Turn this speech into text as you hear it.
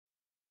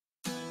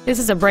This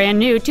is a brand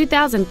new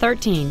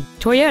 2013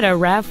 Toyota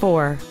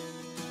RAV4.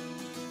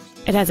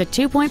 It has a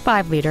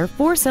 2.5-liter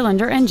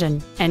four-cylinder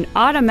engine, an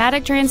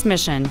automatic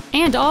transmission,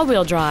 and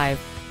all-wheel drive.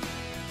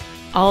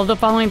 All of the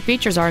following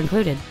features are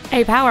included: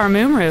 a power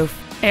moonroof,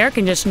 air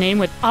conditioning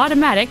with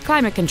automatic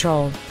climate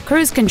control,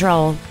 cruise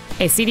control,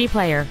 a CD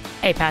player,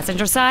 a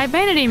passenger side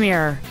vanity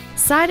mirror,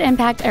 side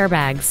impact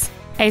airbags,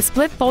 a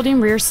split folding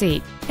rear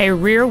seat, a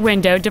rear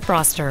window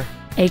defroster,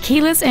 a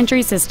keyless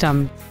entry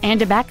system,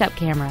 and a backup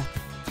camera.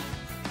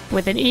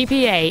 With an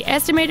EPA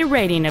estimated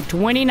rating of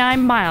 29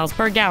 miles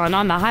per gallon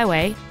on the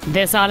highway,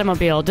 this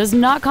automobile does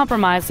not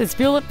compromise its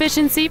fuel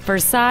efficiency for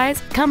size,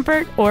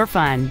 comfort, or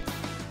fun.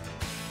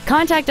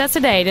 Contact us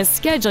today to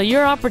schedule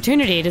your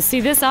opportunity to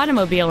see this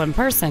automobile in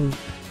person.